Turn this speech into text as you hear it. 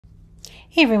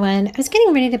Hey everyone, I was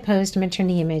getting ready to post a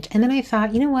maternity image and then I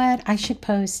thought, you know what, I should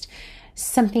post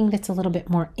something that's a little bit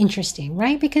more interesting,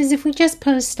 right? Because if we just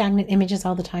post stagnant images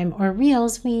all the time or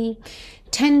reels, we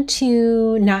tend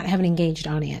to not have an engaged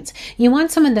audience. You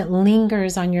want someone that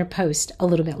lingers on your post a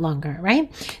little bit longer,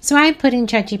 right? So I put in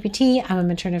ChatGPT, I'm a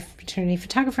maternity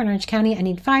photographer in Orange County. I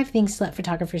need 5 things to let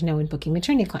photographers know when booking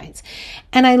maternity clients.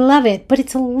 And I love it, but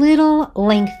it's a little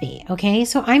lengthy, okay?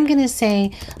 So I'm gonna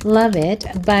say love it,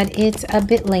 but it's a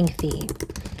bit lengthy.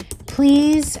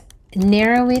 Please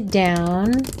narrow it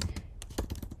down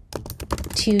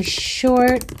to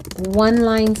short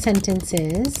one-line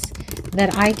sentences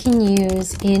that I can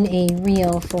use in a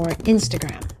reel for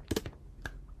Instagram.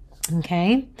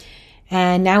 Okay.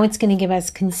 And now it's going to give us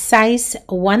concise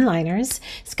one-liners,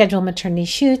 schedule maternity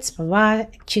shoots, blah, blah,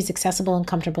 choose accessible and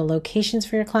comfortable locations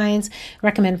for your clients,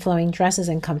 recommend flowing dresses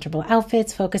and comfortable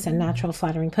outfits, focus on natural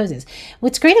flattering poses.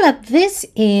 What's great about this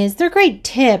is they're great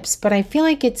tips, but I feel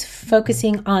like it's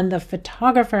focusing on the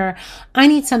photographer. I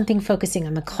need something focusing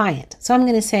on the client. So I'm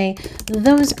going to say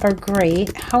those are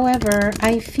great. However,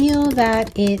 I feel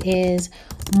that it is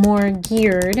more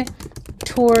geared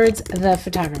towards the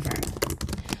photographer.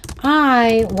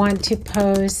 I want to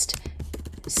post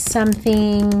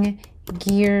something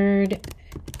geared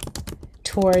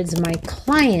towards my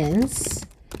clients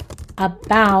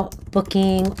about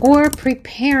booking or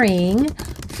preparing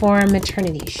for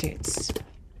maternity shoots.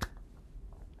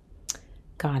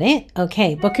 Got it?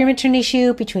 Okay, book your maternity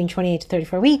shoot between 28 to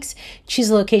 34 weeks.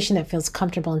 Choose a location that feels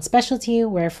comfortable and special to you.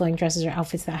 Wear flowing dresses or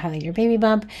outfits that highlight your baby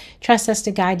bump. Trust us to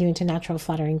guide you into natural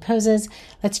flattering poses.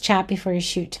 Let's chat before your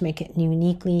shoot to make it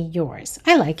uniquely yours.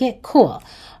 I like it. Cool.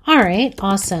 All right,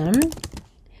 awesome.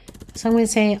 So I'm going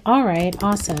to say, all right,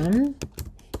 awesome.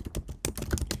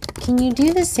 Can you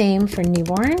do the same for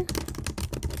newborn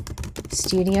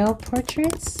studio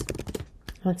portraits?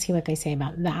 Let's see what they say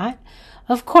about that.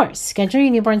 Of course, schedule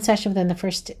your newborn session within the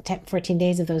first 14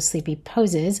 days of those sleepy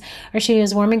poses. Our studio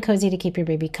is warm and cozy to keep your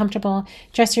baby comfortable.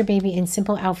 Dress your baby in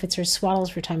simple outfits or swaddles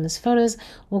for timeless photos.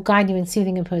 We'll guide you in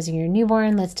soothing and posing your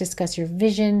newborn. Let's discuss your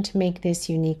vision to make this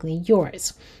uniquely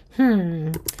yours.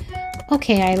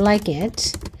 Okay, I like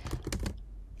it.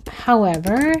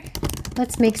 However,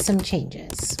 let's make some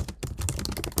changes.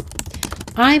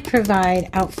 I provide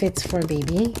outfits for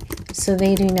baby, so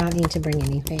they do not need to bring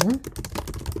anything.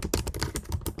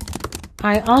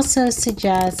 I also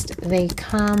suggest they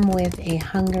come with a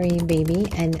hungry baby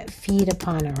and feed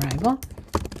upon arrival.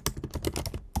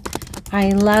 I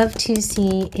love to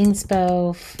see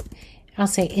inspiration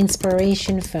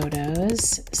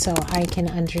photos so I can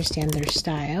understand their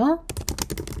style.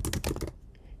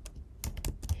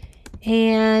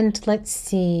 And let's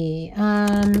see,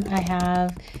 I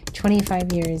have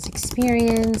 25 years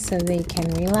experience so they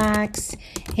can relax,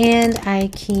 and I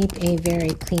keep a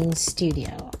very clean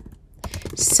studio.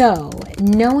 So,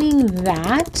 knowing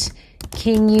that,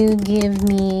 can you give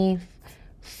me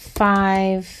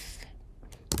 5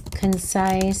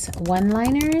 concise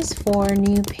one-liners for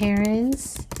new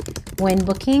parents when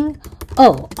booking?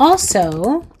 Oh,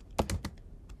 also,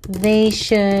 they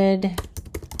should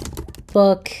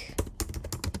book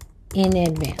in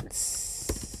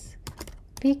advance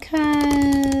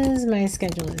because my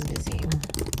schedule is busy.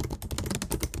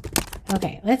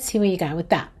 Okay, let's see what you got with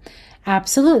that.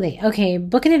 Absolutely. Okay,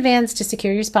 book in advance to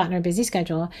secure your spot in our busy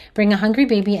schedule. Bring a hungry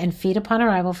baby and feed upon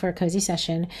arrival for a cozy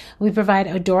session. We provide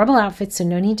adorable outfits, so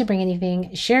no need to bring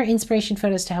anything. Share inspiration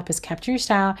photos to help us capture your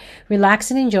style.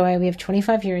 Relax and enjoy. We have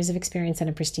 25 years of experience in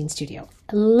a pristine studio.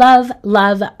 Love,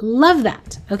 love, love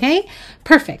that. Okay,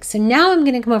 perfect. So now I'm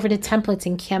going to come over to templates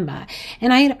in Canva.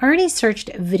 And I had already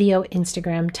searched video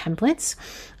Instagram templates.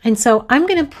 And so I'm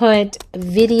going to put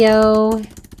video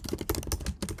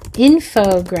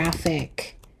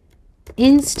infographic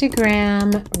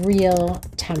Instagram reel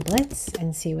templates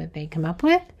and see what they come up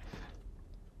with.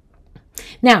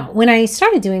 Now, when I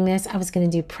started doing this, I was going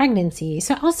to do pregnancy,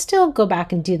 so I'll still go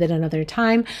back and do that another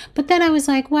time. But then I was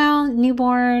like, well,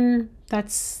 newborn,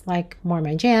 that's like more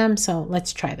my jam, so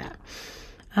let's try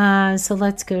that. So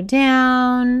let's go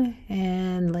down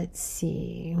and let's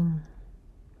see.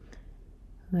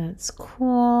 That's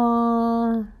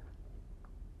cool.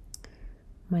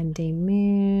 Monday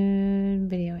mood,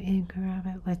 video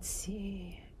infographic. Let's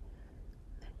see.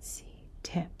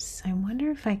 Tips. I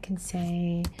wonder if I can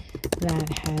say that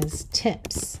has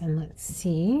tips, and let's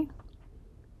see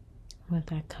what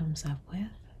that comes up with.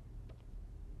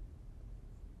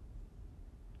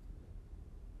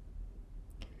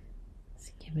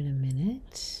 Let's give it a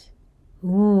minute.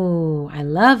 Ooh, I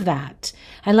love that.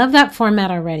 I love that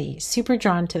format already. Super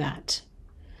drawn to that.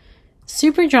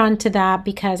 super drawn to that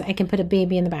because I can put a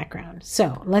baby in the background.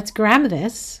 So let's grab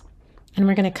this and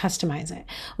we're going to customize it.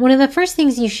 One of the first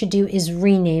things you should do is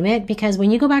rename it, because when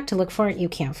you go back to look for it, you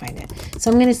can't find it. So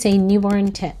I'm going to say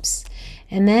newborn tips.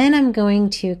 And then I'm going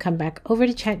to come back over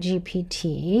to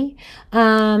ChatGPT.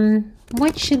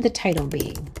 What should the title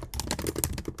be?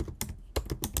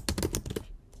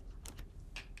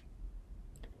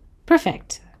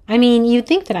 Perfect. I mean, you'd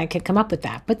think that I could come up with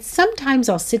that, but sometimes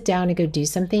I'll sit down and go do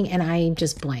something and I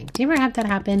just blank. Do you ever have that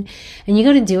happen? And you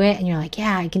go to do it and you're like,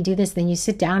 yeah, I can do this. Then you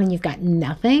sit down and you've got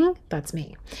nothing. That's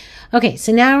me. Okay,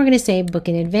 so now we're going to say book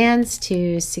in advance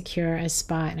to secure a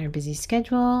spot in our busy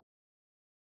schedule.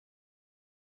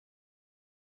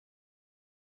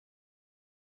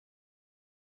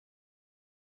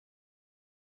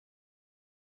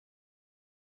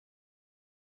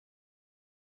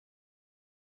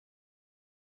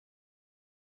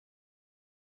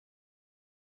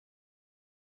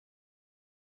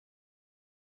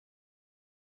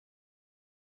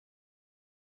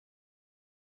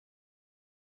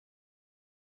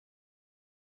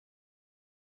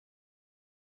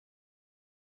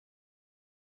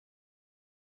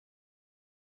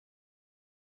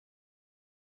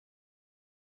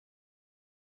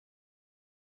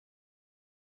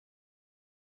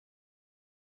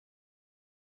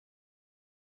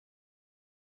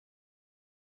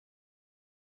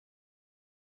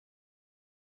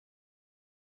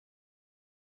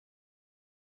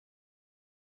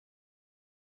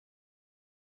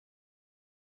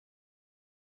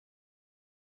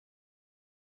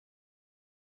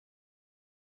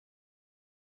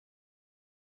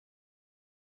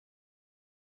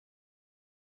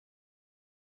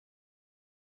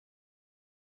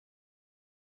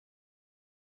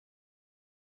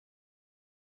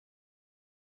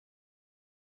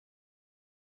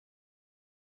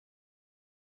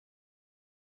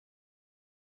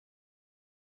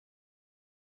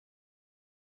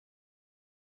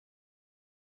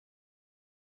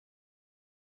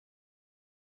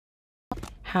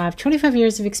 Have 25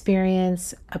 years of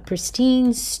experience, a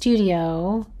pristine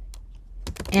studio,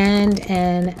 and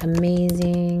an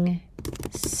amazing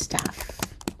staff.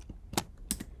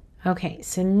 Okay,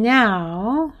 so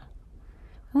now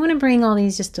I want to bring all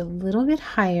these just a little bit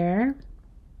higher.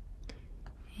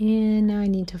 And now I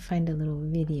need to find a little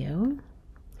video.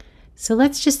 So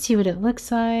let's just see what it looks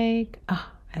like.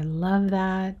 Oh, I love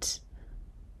that.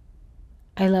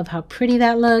 I love how pretty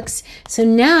that looks. So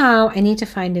now I need to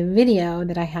find a video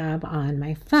that I have on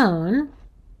my phone.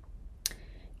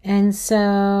 And so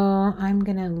I'm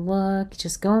going to look,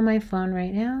 just go on my phone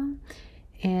right now.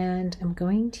 And I'm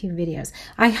going to videos.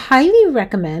 I highly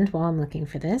recommend, while I'm looking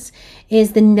for this,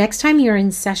 is the next time you're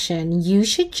in session, you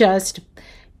should just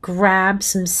grab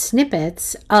some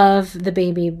snippets of the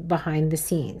baby behind the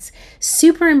scenes.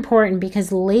 Super important,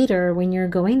 because later when you're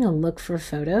going to look for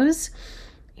photos,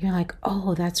 you're like,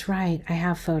 oh, that's right, I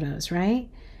have photos, right?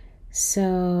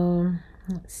 So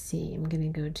let's see, I'm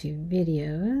going to go to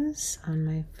videos on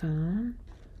my phone,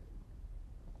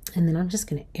 and then I'm just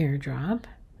going to airdrop.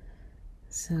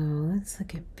 So let's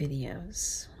look at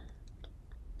videos.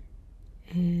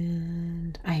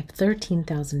 And I have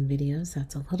 13,000 videos.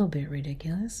 That's a little bit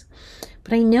ridiculous.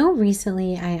 But I know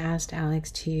recently I asked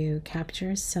Alex to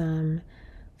capture some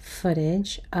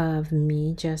footage of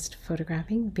me just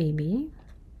photographing baby.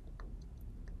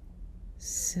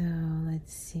 So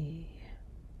let's see.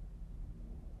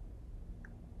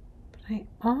 But I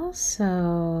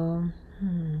also,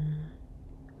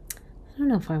 I don't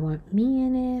know if I want me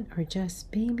in it or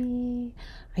just baby.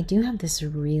 I do have this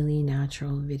really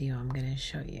natural video I'm going to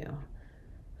show you.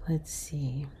 Let's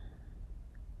see.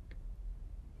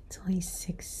 It's only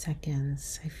 6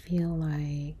 seconds. I feel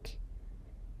like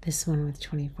this one with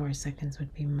 24 seconds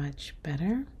would be much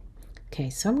better. Okay,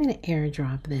 so I'm going to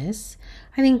airdrop this.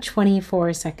 I think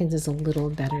 24 seconds is a little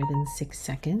better than 6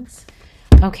 seconds.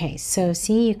 Okay, so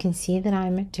see, you can see that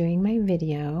I'm doing my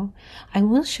video. I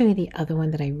will show you the other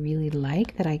one that I really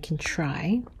like that I can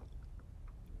try.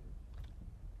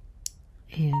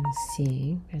 And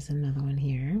see, there's another one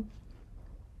here.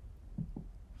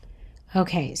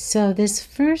 Okay, so this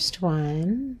first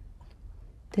one,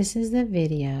 this is the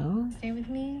video. Stay with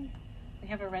me. We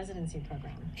have a residency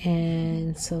program.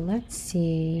 And so let's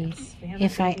see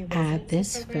if I add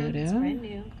this photo. It's brand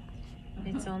new.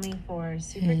 It's only for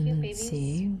super cute babies. Let's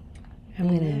see. I'm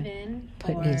going to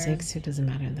put music so it doesn't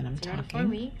matter that I'm talking. 4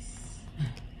 weeks.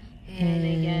 And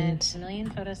they get 1 million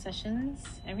photo sessions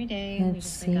every day. We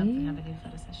just wake up and have a new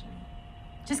photo session.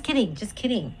 Just kidding. Just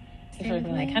kidding.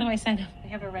 Like, how do I sign up? We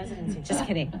have a residency. Just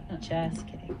kidding. Just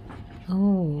kidding.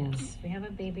 Oh. Yes, we have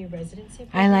a baby residency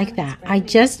program. I like that. I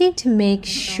just need to make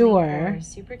sure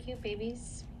super cute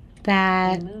babies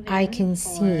that I can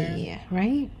see,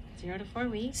 right? 0 to 4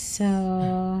 weeks. So,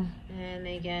 and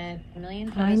they get a million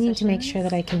photo I need to make sure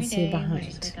that I can see behind.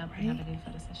 Just wake up and have a new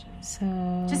photo session.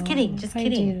 So, just kidding. Just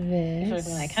kidding. I do this.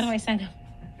 Like, how do I sign up?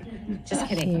 Just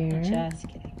kidding. Here. Just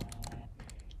kidding.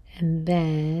 And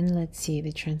then, let's see,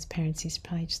 the transparency is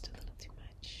probably just a little too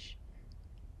much.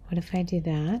 What if I do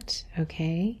that?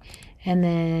 Okay. And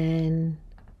then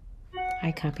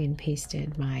I copy and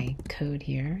pasted my code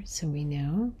here so we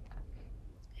know.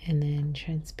 And then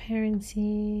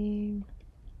transparency.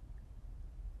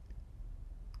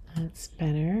 That's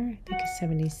better. I think it's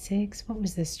 76. What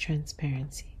was this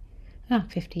transparency? Oh,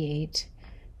 58.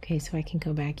 Okay, so I can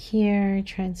go back here.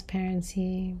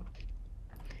 Transparency.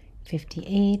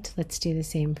 58. Let's do the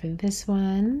same for this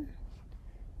one.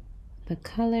 The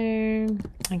color.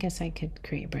 I guess I could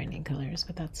create brand new colors,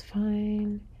 but that's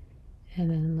fine.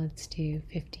 And then let's do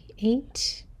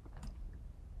 58.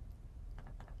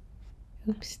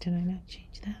 Oops, did I not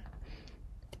change that?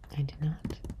 I did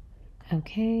not.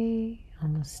 Okay,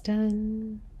 almost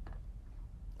done.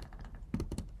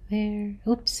 There.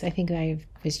 Oops, I think I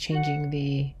was changing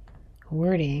the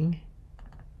wording,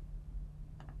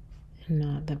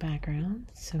 not the background.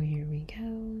 So here we go.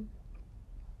 And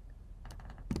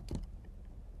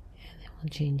then we'll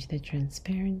change the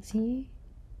transparency.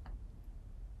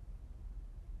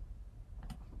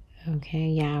 Okay,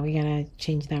 yeah, we gotta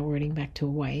change that wording back to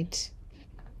white,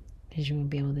 because you won't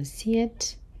be able to see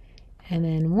it. And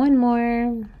then one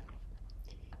more.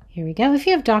 Here we go. If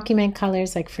you have document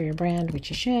colors, like for your brand, which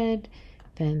you should,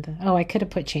 then oh, I could have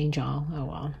put change all.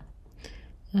 Oh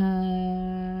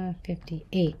well.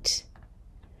 58.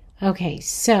 Okay,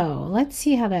 so let's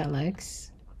see how that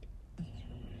looks.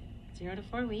 0 to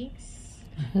 4 weeks.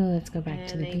 Oh, let's go back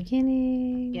to the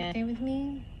beginning. Yeah, stay with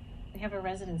me. We have a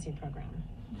residency program.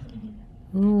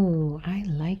 Ooh, I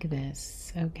like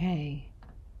this. Okay.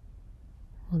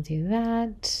 We'll do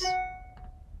that.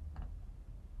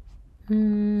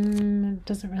 It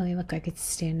doesn't really look like it's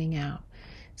standing out.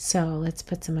 So let's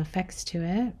put some effects to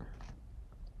it.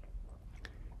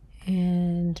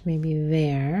 And maybe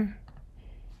there.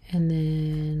 And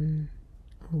then,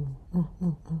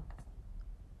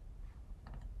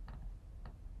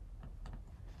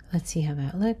 let's see how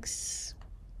that looks.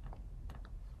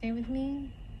 Stay with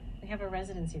me. We have a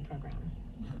residency program.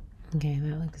 Okay,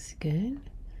 that looks good.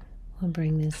 We'll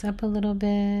bring this up a little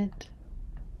bit.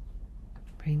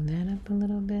 Bring that up a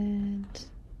little bit.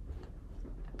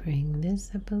 Bring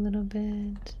this up a little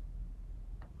bit.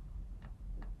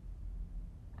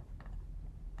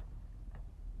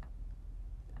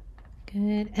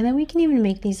 Good. And then we can even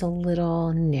make these a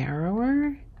little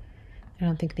narrower. I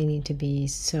don't think they need to be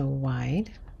so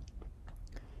wide.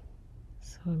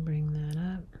 So we'll bring that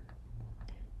up.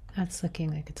 That's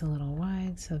looking like it's a little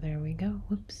wide, so there we go.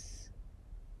 Whoops.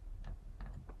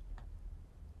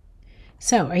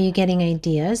 So, are you getting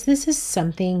ideas? This is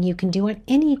something you can do on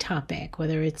any topic,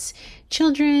 whether it's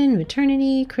children,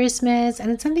 maternity, Christmas,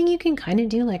 and it's something you can kind of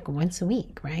do like once a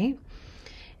week, right?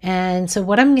 And so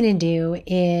what I'm going to do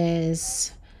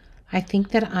is, I think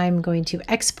that I'm going to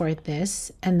export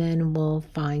this and then we'll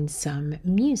find some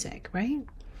music, right?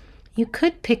 You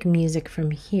could pick music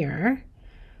from here.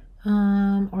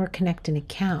 Or connect an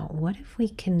account. What if we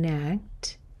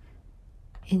connect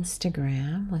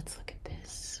Instagram? Let's look at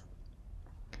this.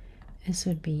 This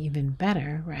would be even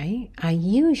better, right? I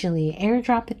usually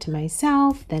airdrop it to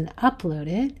myself, then upload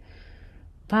it.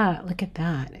 But look at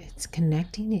that. It's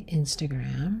connecting to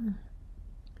Instagram.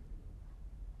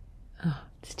 Oh,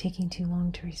 it's taking too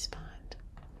long to respond.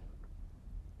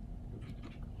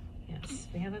 Yes,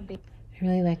 we have a big... I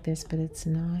really like this, but it's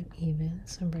not even.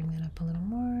 So bring that up a little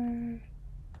more.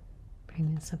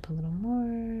 Bring this up a little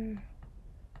more.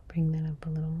 Bring that up a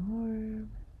little more.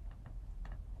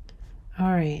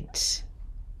 All right.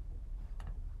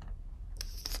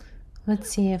 Let's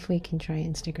see if we can try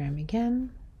Instagram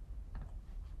again.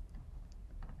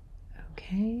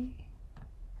 Okay.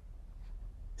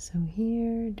 So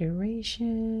here,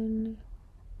 duration.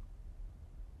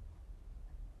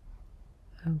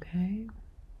 Okay.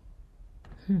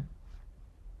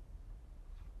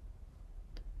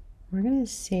 We're going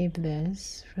to save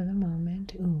this for the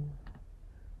moment. Ooh.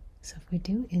 So if we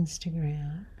do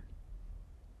Instagram,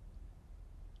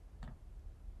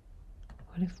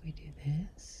 what if we do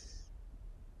this?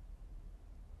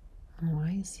 Oh,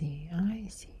 I see.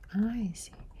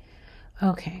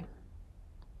 Okay.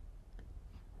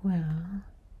 Well,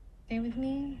 stay with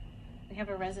me. We have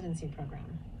a residency program.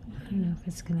 I don't know if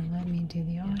it's going to let me do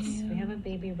the audio. Yes, we have a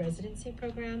baby residency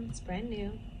program. It's brand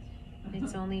new.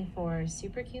 It's only for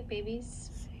super cute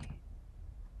babies.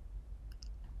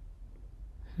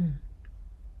 I'm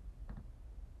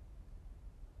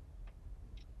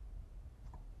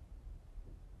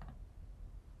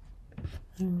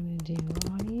going to do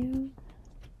audio.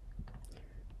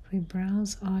 If we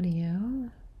browse audio.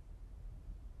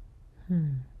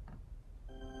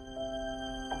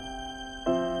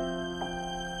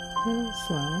 A little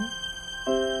slow.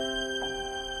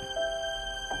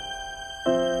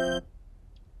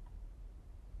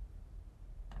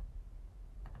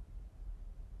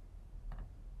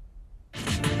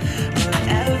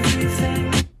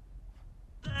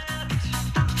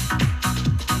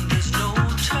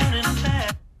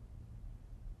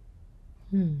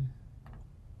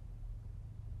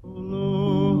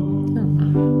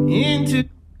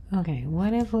 Okay,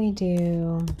 what if we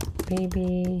do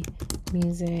baby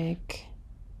music?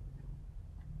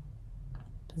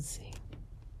 Let's see.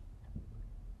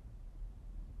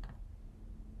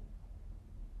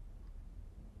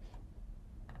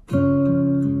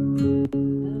 Move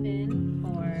in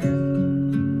for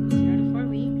 0 to 4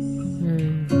 weeks.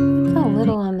 It's a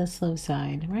little on the slow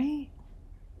side, right?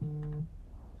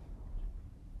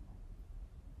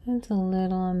 That's a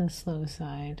little on the slow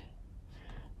side.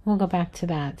 We'll go back to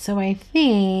that. So I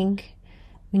think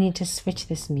we need to switch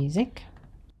this music.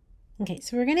 Okay,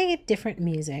 so we're going to get different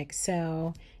music.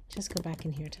 So just go back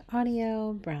in here to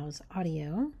audio, browse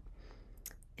audio.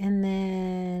 And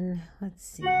then let's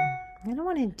see. I don't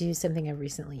want to do something I've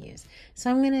recently used.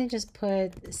 So I'm going to just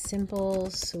put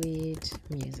simple, sweet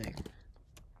music.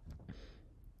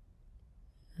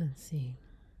 Let's see.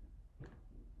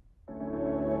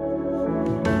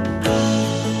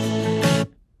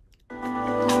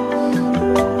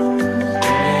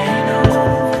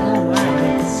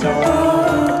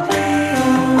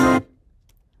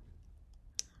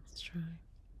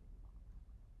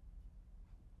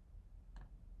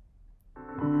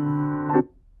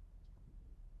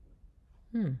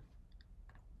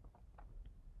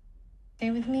 Stay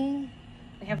with me.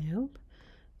 Nope.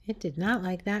 It did not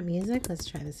like that music. Let's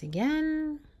try this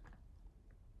again.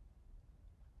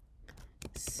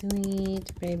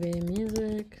 Sweet baby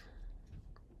music.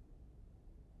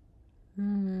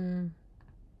 Oh,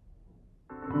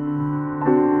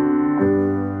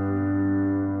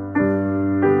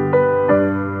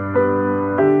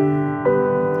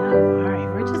 all right.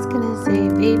 We're just gonna say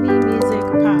baby music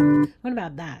pop. What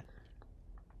about that?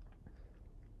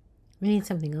 We need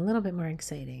something a little bit more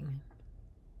exciting.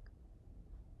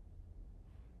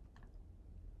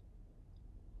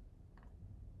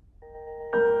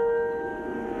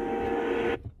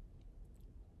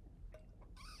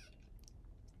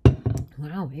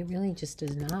 Wow, it really just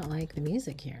does not like the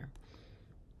music here.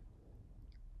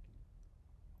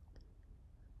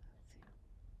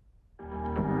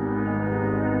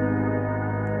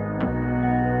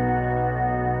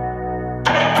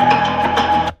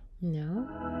 No.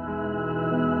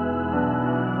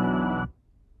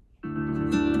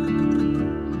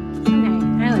 Okay,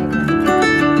 I like that.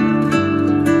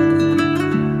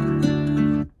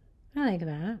 I like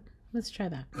that. Let's try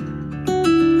that.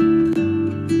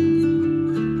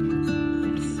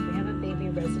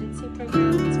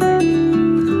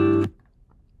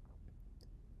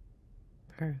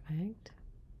 Perfect.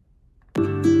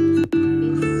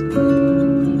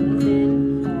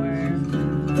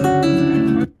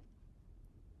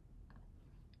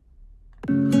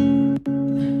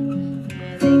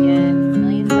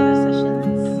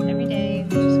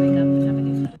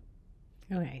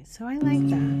 Okay, so I like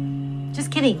that.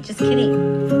 Just kidding, just kidding.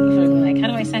 You're like, how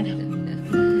do I sign up?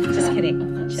 Just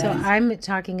kidding. So I'm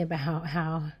talking about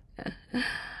how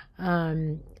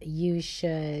you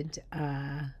should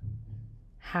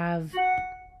have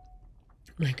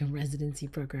like a residency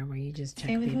program where you just check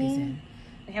babies in.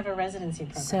 We have a residency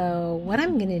program. So what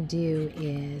I'm going to do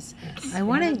is I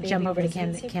want to jump over to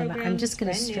Canva. I'm just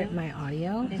going to strip my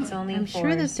audio. I'm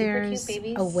sure that there's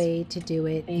a way to do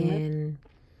it in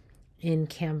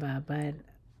Canva, but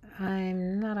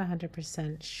I'm not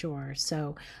 100% sure.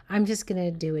 So I'm just going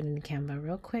to do it in Canva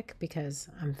real quick because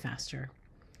I'm faster.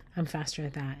 I'm faster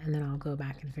at that, and then I'll go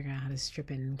back and figure out how to strip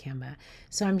it in Canva.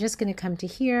 So I'm just going to come to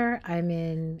here. I'm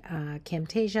in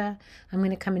Camtasia. I'm going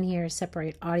to come in here,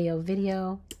 separate audio,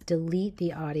 video, delete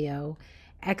the audio,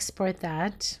 export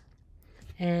that,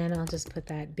 and I'll just put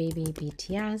that baby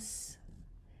BTS.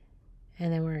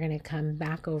 And then we're going to come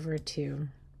back over to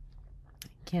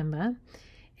Canva,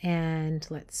 and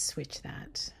let's switch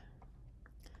that.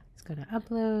 Let's go to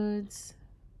uploads.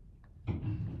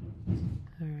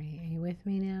 All right, are you with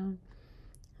with me now.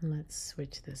 And let's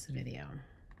switch this video.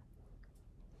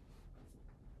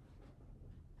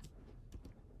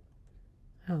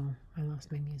 Oh, I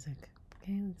lost my music.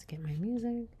 Okay, let's get my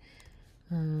music.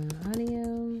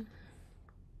 Audio.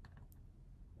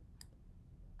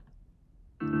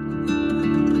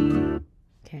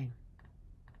 Okay.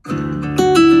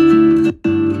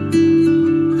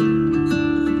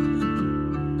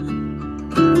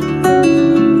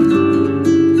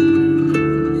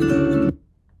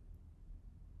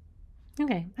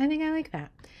 Okay, I think I like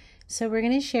that. So we're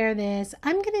going to share this.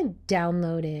 I'm going to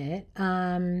download it,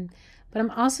 but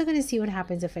I'm also going to see what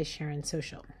happens if I share on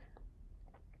social.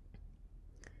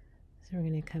 So we're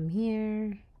going to come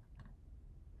here,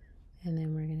 and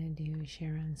then we're going to do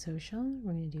share on social.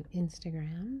 We're going to do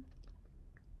Instagram.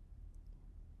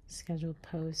 Schedule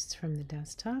posts from the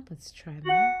desktop. Let's try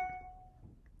that.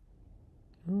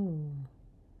 Ooh,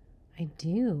 I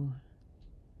do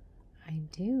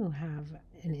have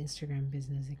an Instagram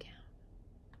business account.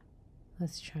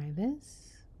 Let's try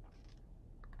this.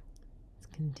 Let's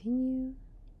continue.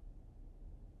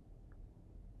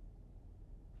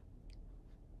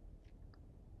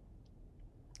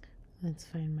 Let's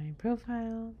find my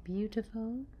profile.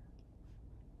 Beautiful.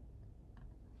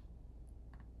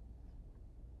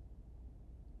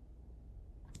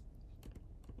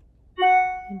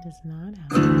 It does not have.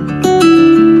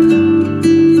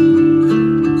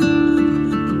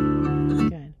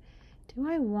 Good. Do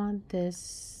I want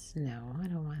this? No, I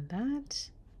don't want that.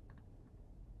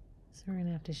 So we're going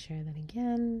to have to share that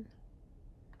again.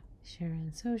 Share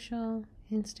on social,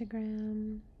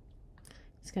 Instagram.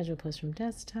 Schedule post from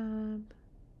desktop.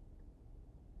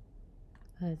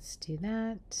 Let's do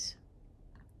that.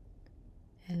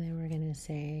 And then we're going to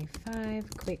say 5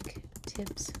 quick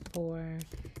tips for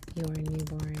your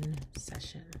newborn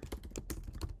session.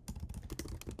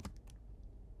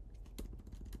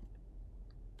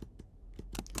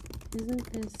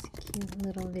 Isn't this cute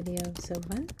little video so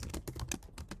fun?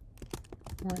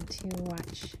 Want to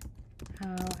watch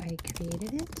how I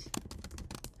created it?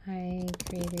 I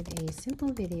created a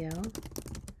simple video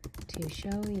to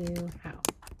show you how.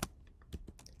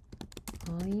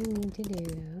 All you need to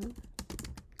do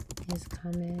is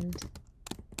comment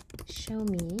 "show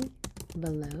me"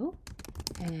 below,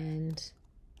 and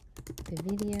the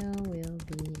video will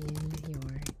be in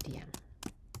your DM.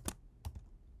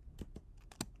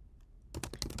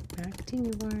 Back to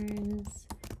newborns,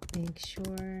 make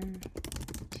sure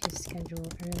to schedule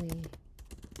early,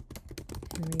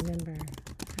 and remember,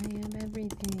 I am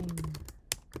everything.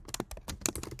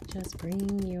 Just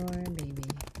bring your baby.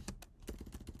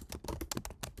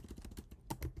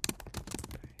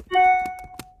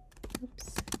 Oops,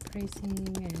 pricing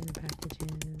and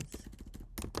packages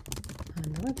on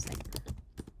the website.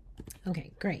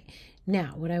 Okay, great.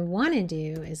 Now, what I want to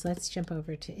do is let's jump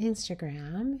over to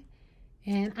Instagram.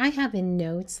 And I have in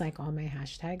notes like all my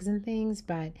hashtags and things,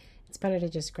 but it's better to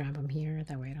just grab them here.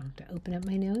 That way I don't have to open up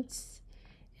my notes.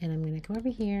 And I'm going to come over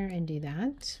here and do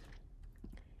that.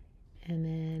 And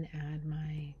then add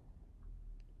my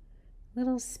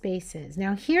little spaces.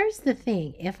 Now, here's the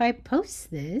thing. If I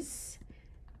post this,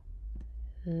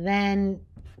 then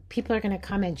people are going to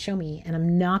comment, "show me," and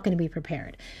I'm not going to be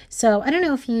prepared. So I don't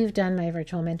know if you've done my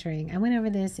virtual mentoring. I went over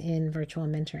this in virtual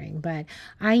mentoring, but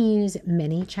I use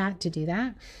ManyChat to do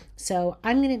that. So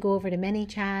I'm going to go over to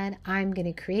ManyChat. I'm going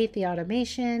to create the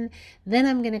automation. Then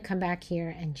I'm going to come back here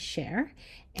and share.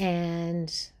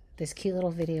 And this cute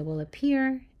little video will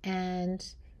appear. And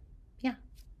yeah,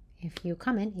 if you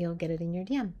comment, you'll get it in your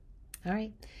DM. All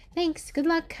right. Thanks. Good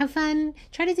luck. Have fun.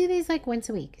 Try to do these like once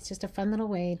a week. It's just a fun little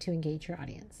way to engage your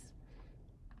audience.